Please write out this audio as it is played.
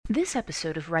This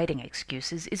episode of Writing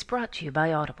Excuses is brought to you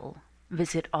by Audible.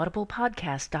 Visit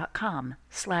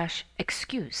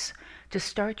audiblepodcast.com/excuse to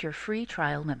start your free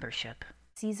trial membership.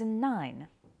 Season 9,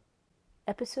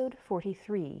 Episode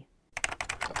 43.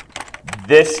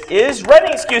 This is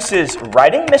Writing Excuses,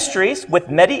 Writing Mysteries with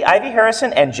Mehdi Ivy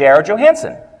Harrison and J.R.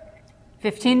 Johansson.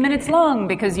 15 minutes long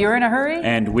because you're in a hurry.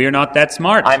 And we're not that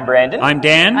smart. I'm Brandon. I'm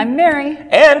Dan. I'm Mary.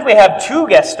 And we have two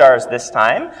guest stars this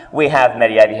time. We have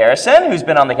Mehdi Ivy Harrison, who's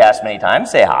been on the cast many times.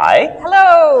 Say hi.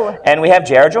 Hello. And we have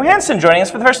J.R. Johansson joining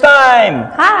us for the first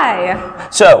time. Hi.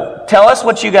 So, tell us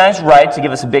what you guys write to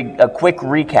give us a quick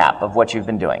recap of what you've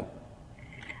been doing.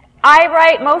 I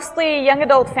write mostly young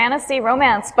adult fantasy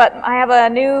romance, but I have a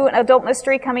new adult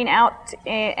mystery coming out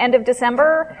end of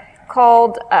December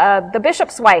called The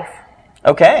Bishop's Wife.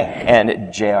 Okay,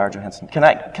 and J.R. Johansson. Can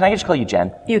I just call you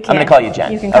Jen? You can. I'm going to call you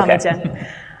Jen. You can call me Jen.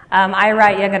 I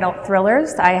write young adult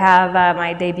thrillers. I have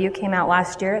my debut came out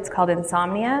last year. It's called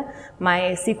Insomnia.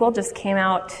 My sequel just came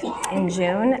out in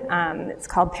June. It's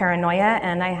called Paranoia,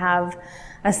 and I have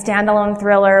a standalone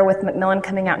thriller with Macmillan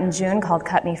coming out in January called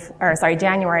Cut Me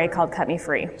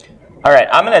Free. All right,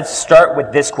 I'm going to start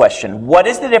with this question. What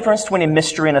is the difference between a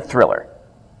mystery and a thriller?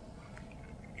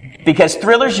 Because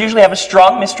thrillers usually have a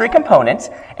strong mystery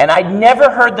component, and I'd never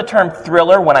heard the term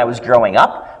thriller when I was growing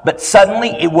up, but suddenly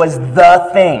it was the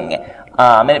thing.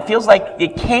 And it feels like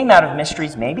it came out of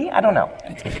mysteries, maybe? I don't know.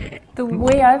 The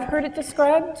way I've heard it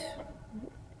described, do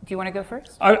you want to go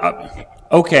first?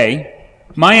 Okay.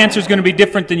 My answer is going to be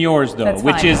different than yours, though, That's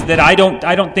which fine. is that I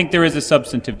don't think there is a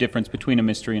substantive difference between a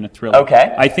mystery and a thriller.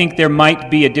 Okay. I think there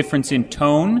might be a difference in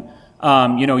tone.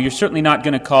 You're certainly not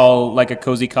going to call like a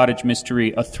Cozy Cottage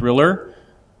mystery a thriller,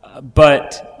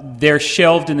 but they're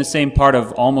shelved in the same part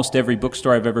of almost every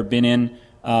bookstore I've ever been in.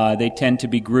 They tend to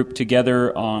be grouped together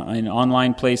in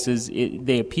online places.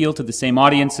 They appeal to the same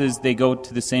audiences. They go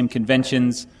to the same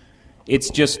conventions. It's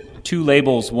just two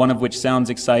labels, one of which sounds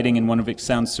exciting and one of which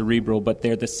sounds cerebral, but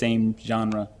they're the same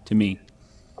genre to me.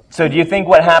 So do you think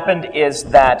what happened is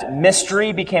that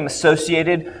mystery became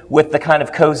associated with the kind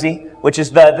of cozy, which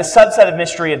is the subset of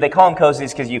mystery? They call them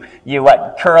cozies because you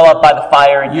curl up by the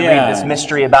fire and you read this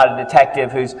mystery about a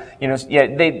detective who's,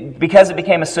 because it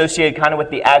became associated kind of with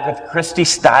the Agatha Christie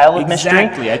style of mystery,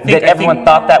 everyone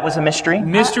thought that was a mystery?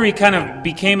 Mystery kind of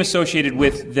became associated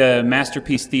with the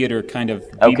Masterpiece Theater kind of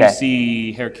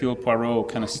BBC, Hercule Poirot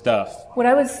kind of stuff. What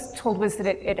I was told was that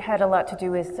it had a lot to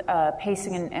do with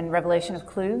pacing and revelation of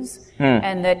clues,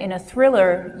 and that in a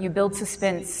thriller, you build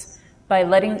suspense by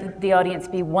letting the audience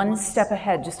be one step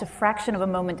ahead, just a fraction of a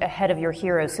moment ahead of your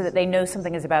hero, so that they know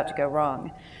something is about to go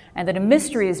wrong. And that a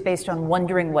mystery is based on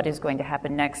wondering what is going to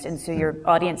happen next, and so your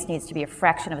audience needs to be a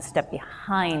fraction of a step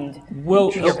behind.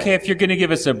 Well, okay, if you're going to give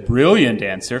us a brilliant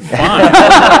answer, fine.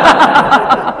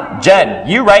 Jen,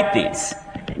 you write these.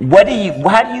 How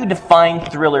do you define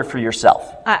thriller for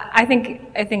yourself? I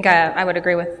think I would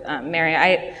agree with Mary.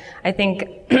 I think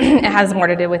it has more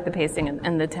to do with the pacing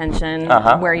and the tension,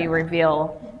 where you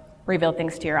reveal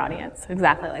things to your audience,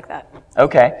 exactly like that.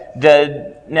 Okay.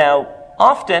 Now,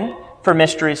 often for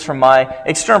mysteries, from my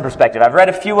external perspective, I've read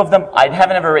a few of them. I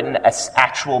haven't ever written an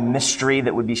actual mystery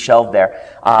that would be shelved there.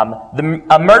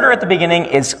 A murder at the beginning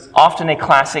is often a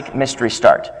classic mystery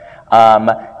start.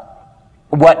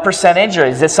 What percentage, or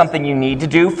is this something you need to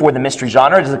do for the mystery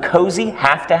genre? Does a cozy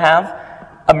have to have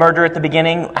a murder at the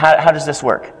beginning? How does this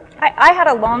work? I had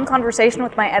a long conversation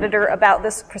with my editor about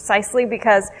this precisely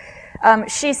because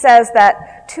she says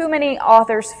that too many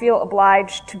authors feel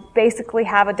obliged to basically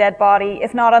have a dead body,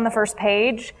 if not on the first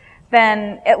page,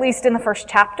 then at least in the first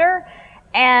chapter.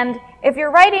 And if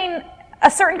you're writing a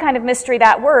certain kind of mystery,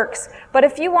 that works, but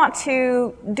if you want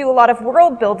to do a lot of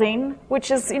world building,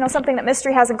 which is something that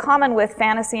mystery has in common with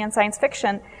fantasy and science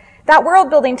fiction, that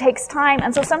world building takes time,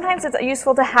 and so sometimes it's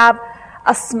useful to have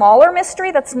a smaller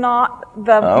mystery that's not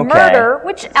the murder,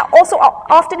 which also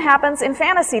often happens in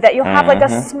fantasy, that you'll have like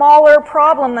a smaller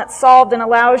problem that's solved and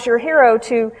allows your hero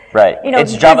to,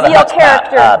 it's Jabba the Hutt's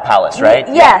palace, right?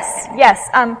 Yes.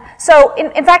 So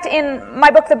in fact, in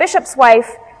my book, The Bishop's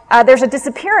Wife, there's a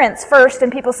disappearance first,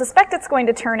 and people suspect it's going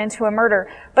to turn into a murder,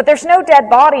 but there's no dead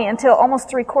body until almost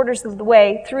 3/4 of the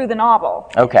way through the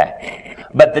novel. Okay.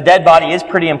 But the dead body is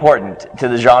pretty important to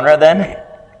the genre, then?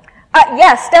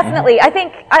 Yes, definitely. I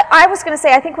think I was going to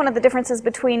say I think one of the differences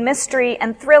between mystery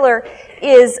and thriller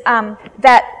is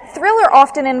that thriller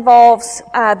often involves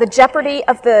the jeopardy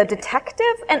of the detective,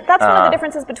 and that's one of the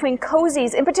differences between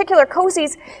cozies. In particular,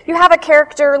 cozies, you have a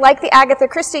character like the Agatha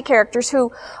Christie characters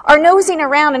who are nosing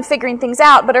around and figuring things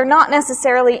out, but are not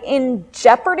necessarily in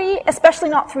jeopardy, especially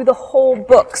not through the whole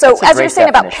book. So, as you're saying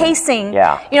about pacing,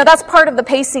 that's part of the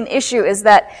pacing issue is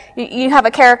that you have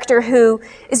a character who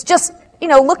is just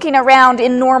looking around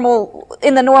in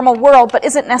the normal world, but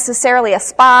isn't necessarily a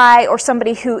spy or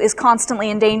somebody who is constantly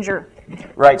in danger.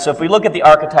 Right. So if we look at the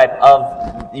archetype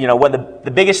of, one of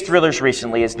the biggest thrillers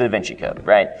recently is the Da Vinci Code,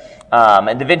 right?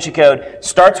 And Da Vinci Code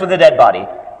starts with a dead body.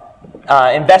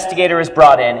 Investigator is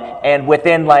brought in, and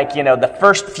within the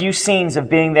first few scenes of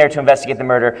being there to investigate the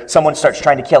murder, someone starts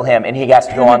trying to kill him, and he has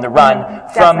to go on the run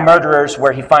from murderers,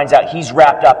 where he finds out he's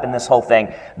wrapped up in this whole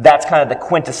thing. That's kind of the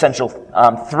quintessential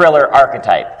thriller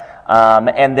archetype.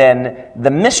 And then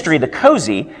the mystery, the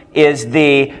cozy, is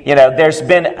there's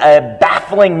been a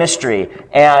baffling mystery,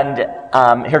 and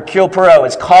Hercule Poirot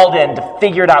is called in to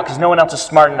figure it out because no one else is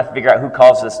smart enough to figure out who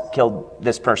killed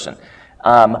this person.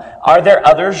 Are there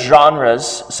other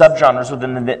subgenres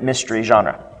within the mystery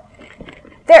genre?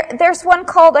 There's one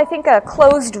called, I think, a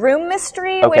closed room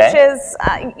mystery, which is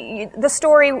the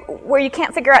story where you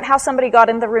can't figure out how somebody got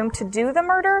in the room to do the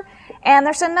murder. And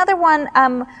there's another one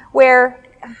where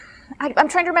I'm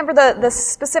trying to remember the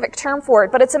specific term for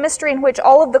it, but it's a mystery in which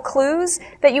all of the clues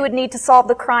that you would need to solve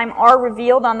the crime are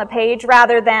revealed on the page,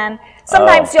 rather than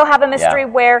sometimes you'll have a mystery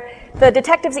where the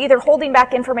detective's either holding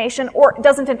back information or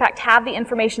doesn't in fact have the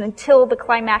information until the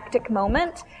climactic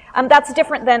moment. That's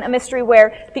different than a mystery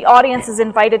where the audience is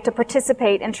invited to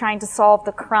participate in trying to solve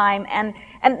the crime, and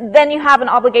then you have an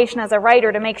obligation as a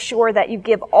writer to make sure that you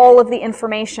give all of the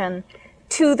information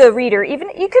to the reader. Even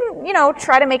you can,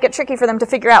 try to make it tricky for them to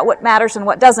figure out what matters and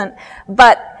what doesn't.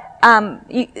 But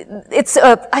it's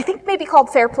I think maybe called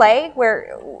fair play,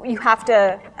 where you have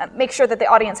to make sure that the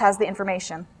audience has the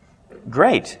information.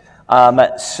 Great.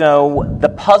 So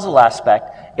the puzzle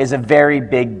aspect is a very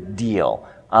big deal.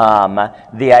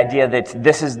 The idea that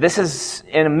this is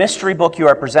in a mystery book, you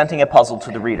are presenting a puzzle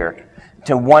to the reader,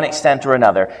 to one extent or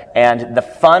another. And the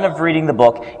fun of reading the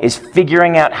book is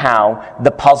figuring out how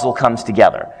the puzzle comes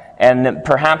together. And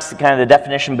perhaps the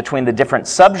definition between the different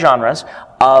subgenres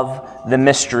of the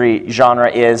mystery genre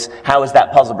is, how is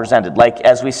that puzzle presented? Like,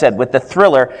 as we said, with the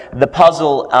thriller, the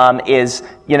puzzle is,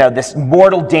 this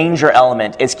mortal danger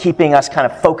element is keeping us kind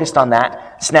of focused on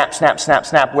that. Snap, snap, snap,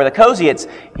 snap. Where the cozy, it's,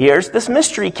 here's this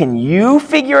mystery. Can you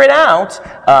figure it out?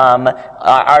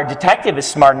 Our detective is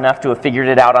smart enough to have figured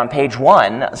it out on page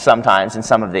 1 sometimes in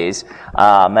some of these.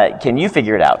 Can you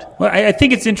figure it out? Well, I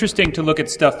think it's interesting to look at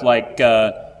stuff like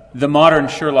the modern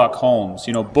Sherlock Holmes,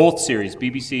 both series,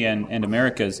 BBC and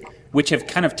America's, which have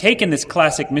kind of taken this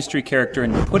classic mystery character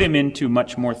and put him into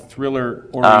much more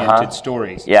thriller-oriented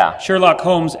stories. Yeah. Sherlock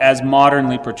Holmes, as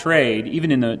modernly portrayed,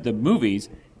 even in the movies,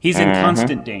 he's in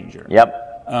constant danger.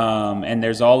 Yep. And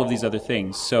there's all of these other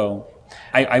things. So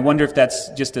I wonder if that's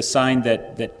just a sign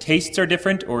that tastes are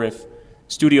different, or if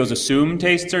studios assume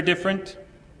tastes are different.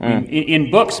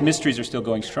 In books, mysteries are still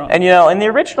going strong. And in the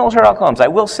original Sherlock Holmes, I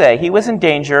will say, he was in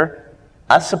danger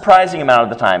a surprising amount of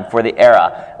the time for the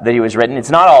era that he was written.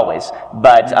 It's not always,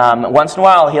 but once in a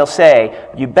while he'll say,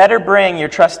 you better bring your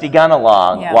trusty gun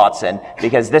along, Watson,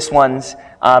 because this one's...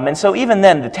 and so even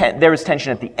then, there was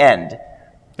tension at the end.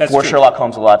 That's for true. Sherlock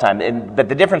Holmes a lot of time. But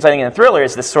the difference, I think, in the thriller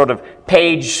is this sort of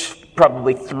page,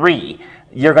 probably 3,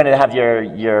 you're going to have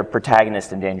your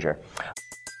protagonist in danger.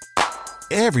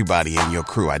 Everybody in your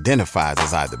crew identifies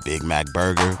as either Big Mac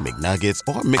Burger, McNuggets,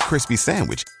 or McCrispy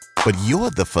Sandwich. But you're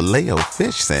the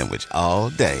Filet-O-Fish Sandwich all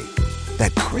day.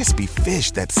 That crispy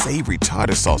fish, that savory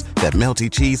tartar sauce, that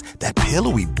melty cheese, that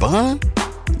pillowy bun.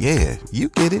 Yeah, you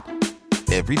get it.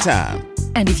 Every time.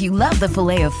 And if you love the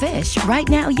Filet-O-Fish, right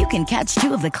now you can catch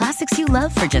 2 of the classics you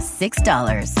love for just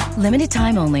 $6. Limited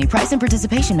time only. Price and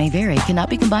participation may vary. Cannot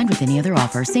be combined with any other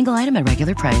offer. Single item at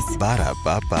regular price.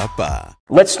 Ba-da-ba-ba-ba.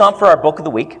 Let's stop for our book of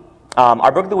the week.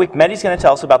 Our book of the week, Medi's going to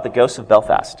tell us about The Ghost of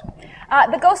Belfast.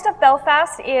 The Ghost of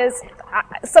Belfast is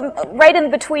right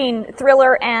in between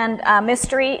thriller and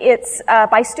mystery. It's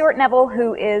by Stuart Neville,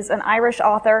 who is an Irish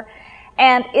author,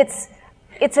 and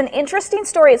it's an interesting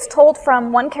story. It's told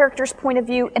from one character's point of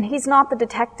view, and he's not the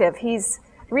detective. He's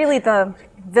really the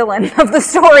villain of the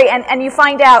story, and you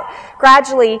find out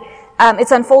gradually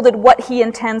it's unfolded what he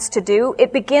intends to do.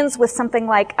 It begins with something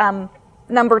like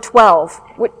number 12.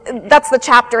 That's the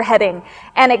chapter heading.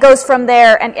 And it goes from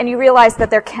there, and you realize that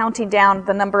they're counting down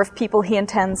the number of people he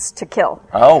intends to kill.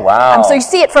 Oh, wow. So you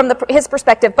see it from his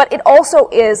perspective, but it also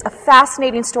is a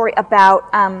fascinating story about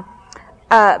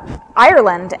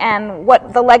Ireland and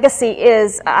what the legacy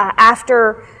is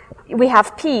after we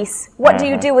have peace. What do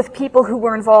you do with people who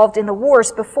were involved in the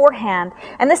wars beforehand?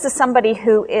 And this is somebody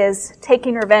who is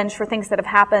taking revenge for things that have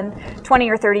happened 20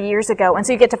 or 30 years ago. And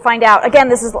so you get to find out, again,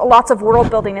 this is lots of world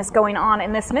building is going on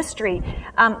in this mystery.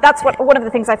 That's one of the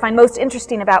things I find most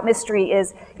interesting about mystery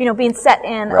is, being set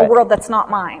in a world that's not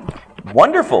mine.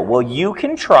 Wonderful. Well, you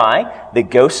can try The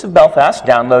Ghosts of Belfast.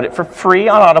 Download it for free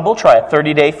on Audible. Try a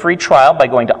 30-day free trial by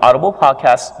going to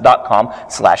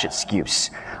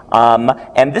audiblepodcast.com/excuse.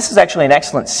 And this is actually an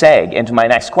excellent seg into my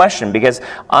next question, because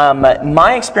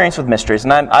my experience with mysteries,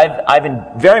 and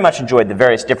I've very much enjoyed the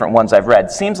various different ones I've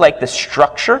read, seems like the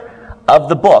structure of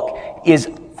the book is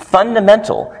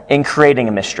fundamental in creating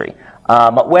a mystery.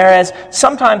 Whereas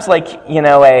sometimes, like,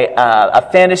 a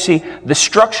fantasy, the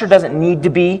structure doesn't need to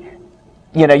be,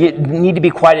 you need to be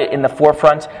quite in the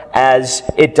forefront as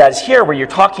it does here, where you're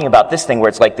talking about this thing where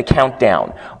it's like the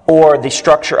countdown, or the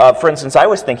structure of, for instance, I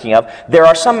was thinking of, there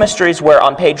are some mysteries where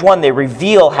on page 1 they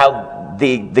reveal how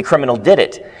the criminal did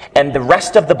it, and the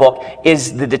rest of the book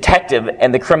is the detective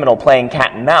and the criminal playing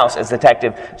cat and mouse as the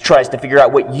detective tries to figure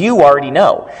out what you already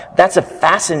know. That's a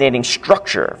fascinating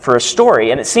structure for a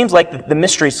story, and it seems like the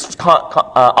mysteries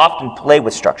often play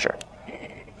with structure.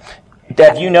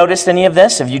 Have you noticed any of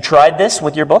this? Have you tried this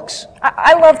with your books?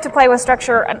 I love to play with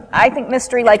structure, and I think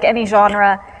mystery, like any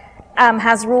genre,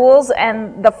 has rules,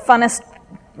 and the funnest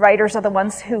writers are the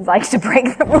ones who like to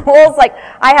break the rules. Like,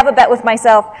 I have a bet with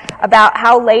myself about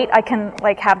how late I can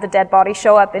have the dead body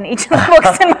show up in each of the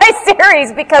books in my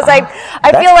series, because I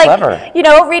feel like clever.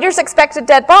 Readers expect a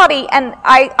dead body, and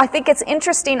I think it's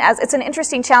interesting it's an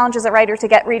interesting challenge as a writer to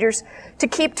get readers to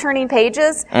keep turning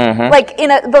pages, like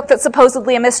in a book that's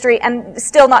supposedly a mystery, and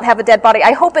still not have a dead body.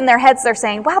 I hope in their heads they're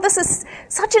saying, "Wow, this is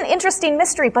such an interesting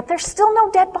mystery, but there's still no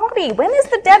dead body. When is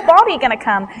the dead body going to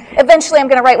come?" Eventually, I'm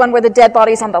going to write one where the dead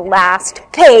body's on the last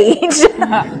page.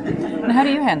 And how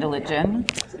do you handle it, Jen?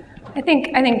 I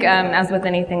think as with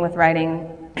anything with writing,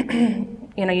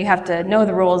 you have to know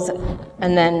the rules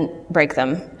and then break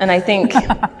them. And I think,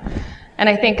 I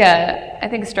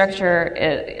think structure,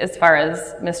 as far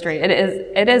as mystery,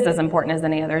 it is as important as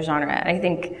any other genre. I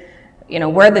think,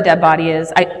 where the dead body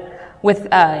is. With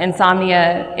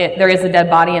Insomnia, there is a dead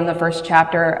body in the first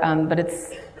chapter, but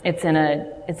it's in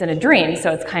a dream,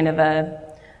 so it's kind of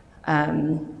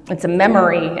it's a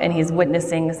memory, and he's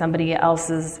witnessing somebody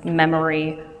else's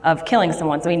memory of killing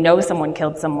someone. So he knows someone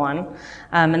killed someone,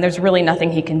 and there's really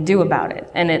nothing he can do about it.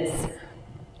 And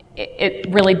it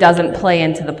really doesn't play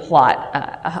into the plot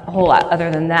a whole lot other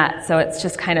than that. So it's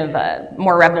just kind of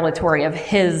more revelatory of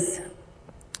his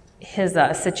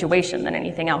situation than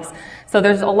anything else. So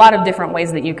there's a lot of different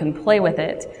ways that you can play with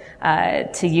it,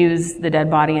 to use the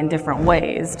dead body in different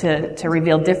ways, to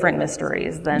reveal different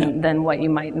mysteries than what you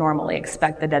might normally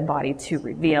expect the dead body to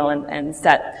reveal, and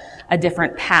set a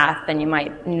different path than you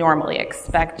might normally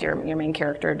expect your main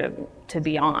character to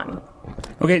be on.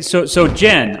 Okay, so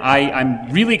Jen,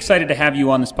 I'm really excited to have you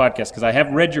on this podcast, because I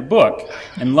have read your book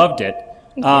and loved it.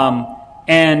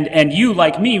 And you,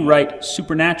 like me, write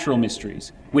supernatural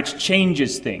mysteries, which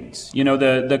changes things.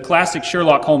 The classic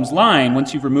Sherlock Holmes line,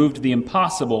 once you've removed the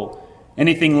impossible,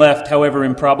 anything left, however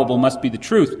improbable, must be the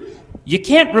truth. You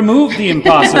can't remove the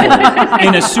impossible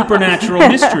in a supernatural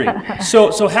mystery.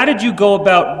 So how did you go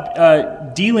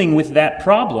about dealing with that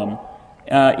problem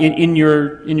in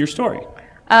your story?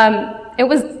 It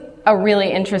was a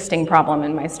really interesting problem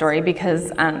in my story,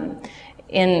 because in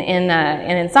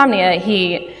Insomnia,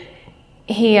 he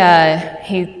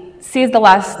sees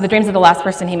the dreams of the last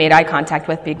person he made eye contact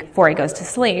with before he goes to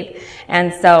sleep,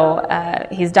 and so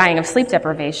he's dying of sleep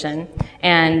deprivation,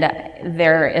 and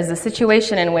there is a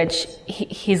situation in which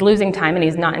he's losing time, and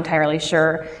he's not entirely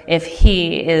sure if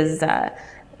he is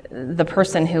the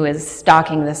person who is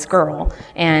stalking this girl,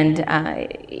 and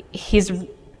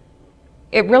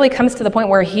it really comes to the point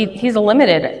where he's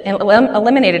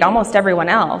eliminated almost everyone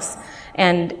else,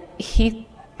 and he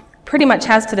pretty much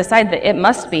has to decide that it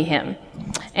must be him.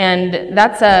 And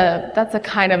that's a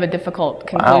kind of a difficult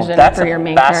conclusion for your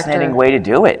main character. That's a fascinating way to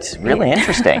do it. Really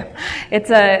interesting.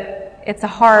 It's a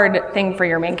hard thing for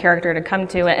your main character to come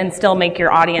to, and still make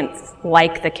your audience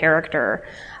like the character,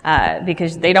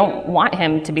 because they don't want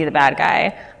him to be the bad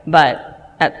guy,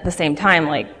 but at the same time,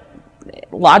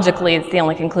 logically it's the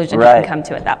only conclusion you can come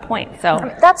to at that point. So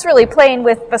that's really playing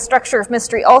with the structure of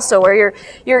mystery also, where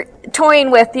you're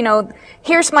toying with,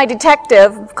 here's my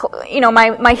detective,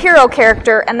 my hero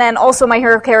character, and then also my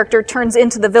hero character turns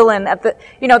into the villain at the,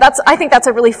 I think that's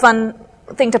a really fun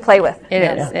thing to play with.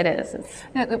 It is.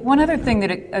 Now, one other thing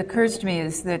that occurs to me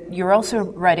is that you're also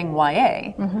writing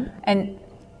YA, and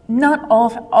not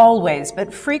always,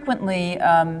 but frequently,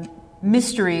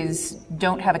 mysteries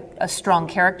don't have a strong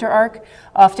character arc.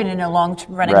 Often in a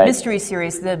long-running mystery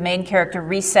series, the main character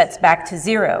resets back to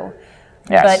zero.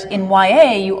 Yes. But in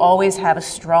YA, you always have a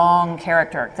strong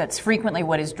character arc. That's frequently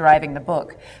what is driving the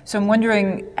book. So I'm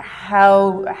wondering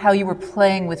how you were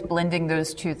playing with blending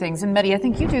those two things. And Mehdi, I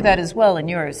think you do that as well in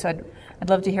yours. So I'd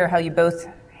love to hear how you both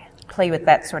play with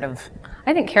that sort of...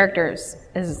 I think characters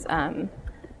is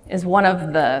one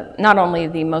of the, not only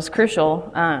the most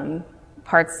crucial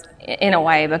parts in a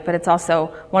YA book, but it's also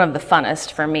one of the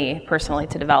funnest for me personally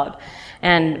to develop.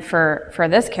 And for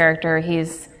this character,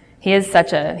 he's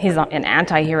an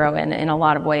anti-hero in a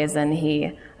lot of ways, and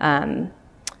he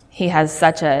has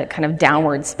such a kind of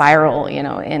downward spiral, in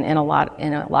a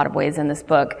lot of ways in this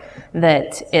book,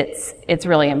 that it's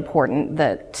really important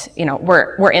that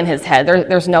we're in his head.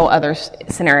 There's no other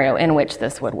scenario in which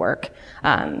this would work,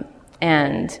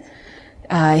 and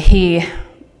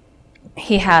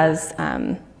he has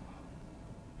a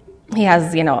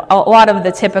lot of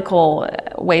the typical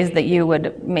ways that you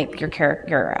would make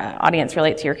your audience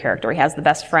relate to your character. He has the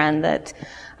best friend that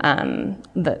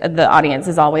the audience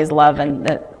is always love, and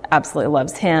that absolutely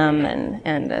loves him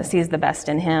and sees the best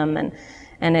in him,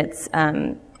 and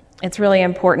it's really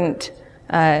important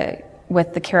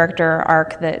with the character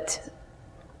arc that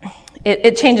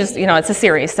it changes. It's a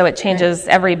series, so it changes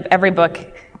every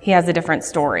book. He has a different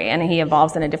story, and he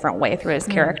evolves in a different way through his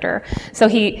character. So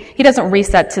he doesn't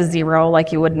reset to zero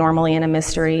like you would normally in a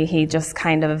mystery. He just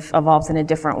kind of evolves in a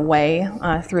different way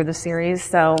through the series.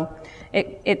 So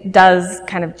it does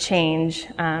kind of change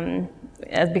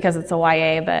because it's a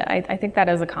YA, but I think that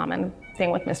is a common thing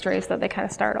with mysteries, that they kind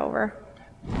of start over.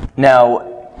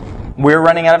 Now, we're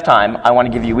running out of time. I want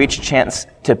to give you each a chance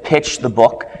to pitch the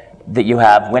book that you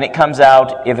have, when it comes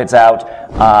out, if it's out,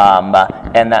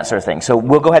 and that sort of thing. So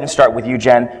we'll go ahead and start with you,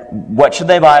 Jen. What should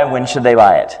they buy? When should they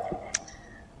buy it?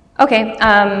 Okay,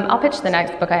 I'll pitch the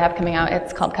next book I have coming out.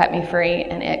 It's called Cut Me Free,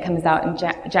 and it comes out in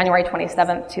January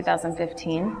 27th,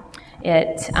 2015.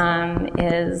 It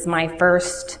is my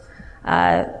first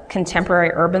contemporary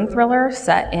urban thriller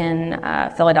set in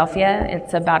Philadelphia.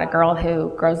 It's about a girl who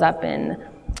grows up in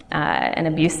an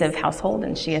abusive household,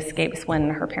 and she escapes when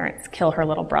her parents kill her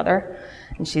little brother.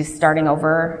 And she's starting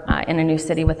over in a new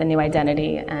city with a new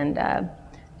identity, and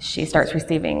she starts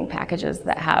receiving packages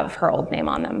that have her old name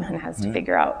on them, and has to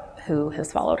figure out who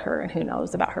has followed her and who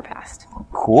knows about her past.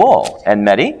 Cool. And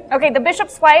Mehdi? Okay, The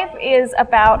Bishop's Wife is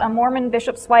about a Mormon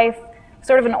bishop's wife,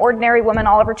 sort of an ordinary woman.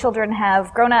 All of her children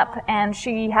have grown up, and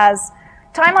she has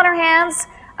time on her hands.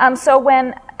 So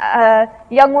when a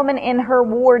young woman in her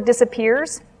ward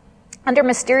disappears, under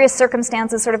mysterious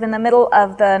circumstances, sort of in the middle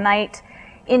of the night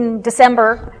in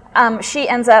December, she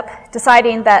ends up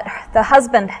deciding that the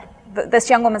husband, this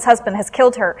young woman's husband, has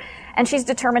killed her, and she's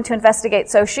determined to investigate.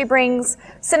 So she brings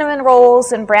cinnamon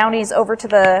rolls and brownies over to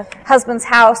the husband's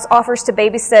house, offers to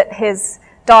babysit his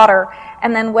daughter,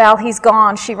 and then while he's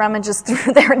gone, she rummages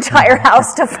through their entire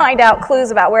house to find out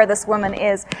clues about where this woman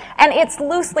is. And it's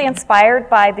loosely inspired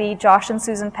by the Josh and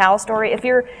Susan Powell story. If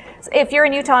you're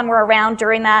in Utah and were around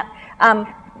during that,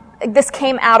 this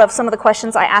came out of some of the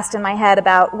questions I asked in my head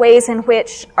about ways in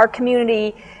which our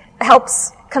community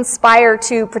helps conspire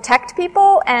to protect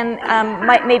people and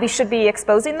maybe should be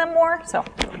exposing them more. So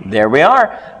there we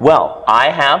are. Well,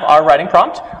 I have our writing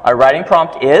prompt. Our writing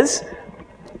prompt is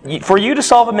for you to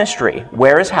solve a mystery.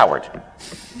 Where is Howard?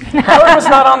 Howard was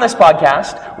not on this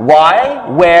podcast. Why?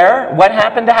 Where? What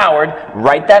happened to Howard?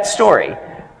 Write that story.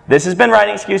 This has been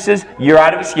Writing Excuses. You're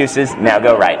out of excuses. Now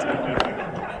go write.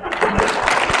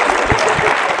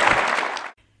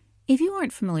 If you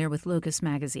aren't familiar with Locus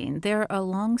Magazine, they're a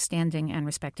long-standing and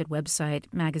respected website,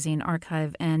 magazine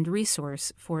archive, and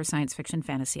resource for science fiction,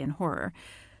 fantasy, and horror.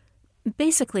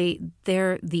 Basically,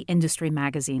 they're the industry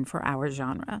magazine for our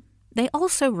genre. They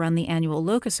also run the annual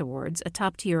Locus Awards, a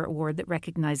top-tier award that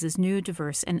recognizes new,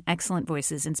 diverse, and excellent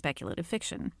voices in speculative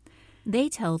fiction. They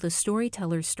tell the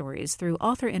storyteller's stories through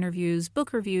author interviews,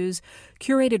 book reviews,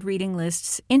 curated reading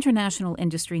lists, international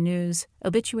industry news,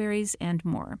 obituaries, and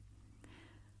more.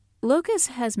 Locus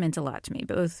has meant a lot to me,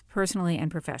 both personally and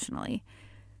professionally.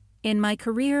 In my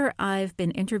career, I've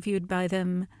been interviewed by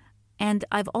them, and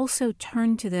I've also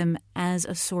turned to them as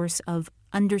a source of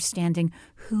understanding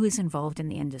who is involved in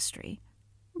the industry.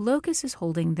 Locus is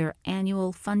holding their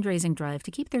annual fundraising drive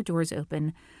to keep their doors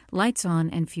open, lights on,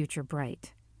 and future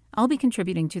bright. I'll be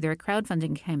contributing to their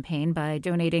crowdfunding campaign by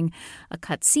donating a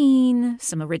cut scene,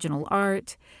 some original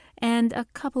art, and a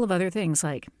couple of other things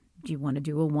like, do you want to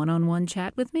do a one-on-one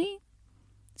chat with me?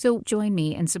 So join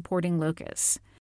me in supporting Locus.